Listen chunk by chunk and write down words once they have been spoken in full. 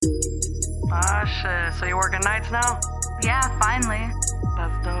Oh shit, so you working nights now? Yeah, finally.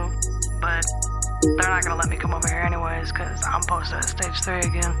 That's dope. But they're not gonna let me come over here anyways, cause I'm posted at stage 3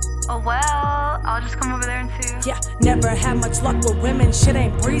 again. Oh well, I'll just come over there and see. Yeah, never had much luck with women. Shit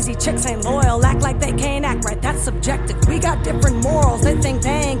ain't breezy, chicks ain't loyal. Act like they can't act right, that's subjective. We got different morals, they think they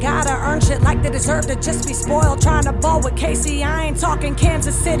ain't gotta earn shit like they deserve to just be spoiled. Trying to ball with Casey, I ain't talking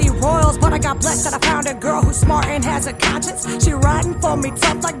Kansas City Royals. But I got blessed that I found a girl who's smart and has a conscience. She riding for me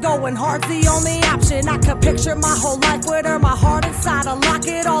tough like going hard's the only option. I could picture my whole life with her, my heart inside a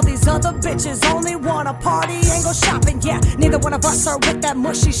locket. All these other bitches only wanna party and go shopping. Yeah, neither one of us are with that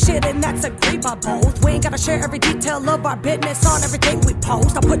mushy shit, and that's agreed by both. We ain't gotta share every detail of our business on everything we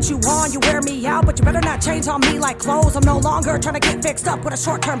post. I put you on, you wear me out, but you better not change on me like clothes. I'm no longer trying to get fixed up with a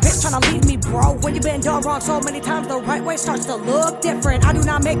short-term bitch trying to leave me broke. When you've been done wrong so many times, the right way starts to look different. I do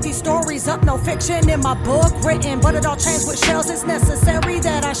not make these stories up, no fiction in my book written, but it all changed with shells. It's necessary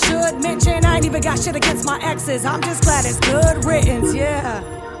that I should mention I ain't even got shit against my exes. I'm just glad it's good riddance, yeah.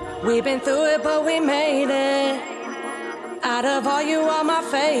 We've been through it, but we made it. Out of all, you are my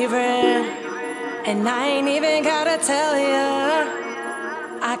favorite, and I ain't even gotta tell ya,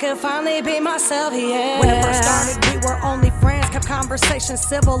 I could finally be myself, yeah. When it first started, we were only friends, kept conversation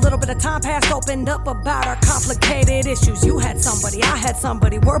civil. Little bit of time passed, opened up about our complicated issues. You had somebody, I had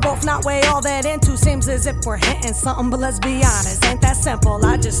somebody. We're both not way all that into. Seems as if we're hinting something, but let's be honest, ain't that simple.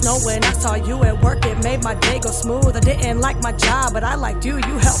 I just know when I saw you at work, it made my day go smooth. I didn't like my job, but I liked you.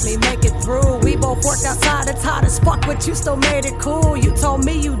 You helped me make it through. We both worked outside, it's hot as fuck, but you still made it cool. You told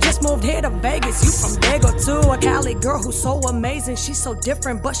me you just moved here to Vegas. You from Dago too. A Cali girl who's so amazing, she's so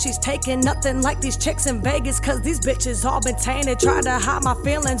different, but she's taking nothing like these chicks in Vegas. Cause these bitches all been tainted. Tried to hide my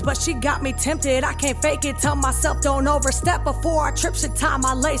feelings, but she got me tempted. I can't fake it, tell myself don't overstep before I trip, should tie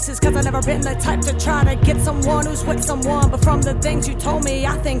my laces. Cause I've never been the type to try to get someone who's with someone. But from the things you told me,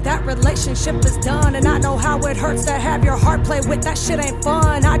 I think that relationship is done. And I know how it hurts to have your heart play with, that shit ain't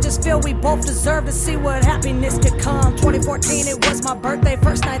fun. I just feel we both deserve to see what happiness could come. 2014, it was my birthday,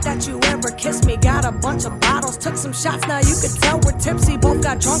 first night that you ever kissed me. Got a bunch of bottles, took some shots, now you could tell we're tipsy. Both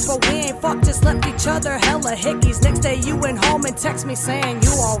got drunk, but we ain't fucked, just left each other hella hickeys. Next day you went home and text me saying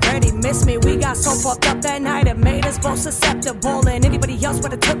you already miss me. We got so fucked up that night it made us both susceptible, and anybody else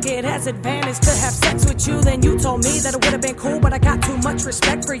would've took it as advantage to have sex with you. Then you told me that it would've been cool, but I got too much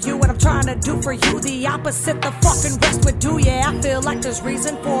respect for you, and I'm trying to do for you the opposite the fucking rest would do. Yeah, I feel like there's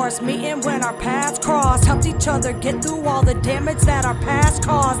reason for us meeting when our paths cross. Helped each other get through all the damage that our past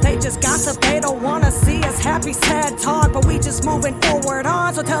caused. They just gossip, they don't wanna see us happy, sad talk, but we just moving forward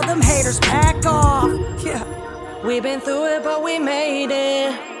on, so tell them haters back off. Yeah, we've been through it, but we made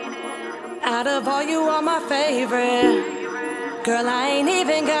it. Out of all, you are my favorite. Girl, I ain't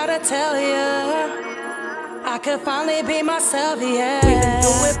even gotta tell ya, I could finally be myself, yeah. We've been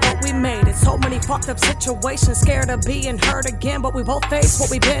through it, but we made it. So many fucked up situations, scared of being hurt again, but we both faced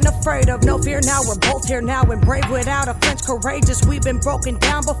what we've been afraid of. No fear now, we're both here now, and brave without a flinch, courageous. We've been broken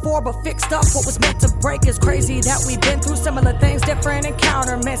down before, but fixed up. What was meant to break is crazy that we've been through similar things, different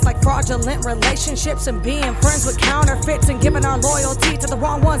encounterments, like fraudulent relationships and being friends with counterfeits, and giving our loyalty to the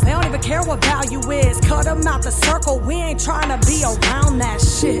wrong ones. They don't even care what value is. Cut them out the circle, we ain't trying to be around that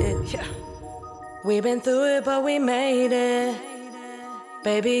shit. Yeah. We've been through it, but we made it.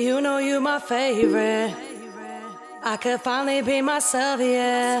 Baby, you know you my favorite. I could finally be myself,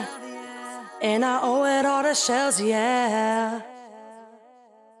 yeah. And I owe it all to shells, yeah.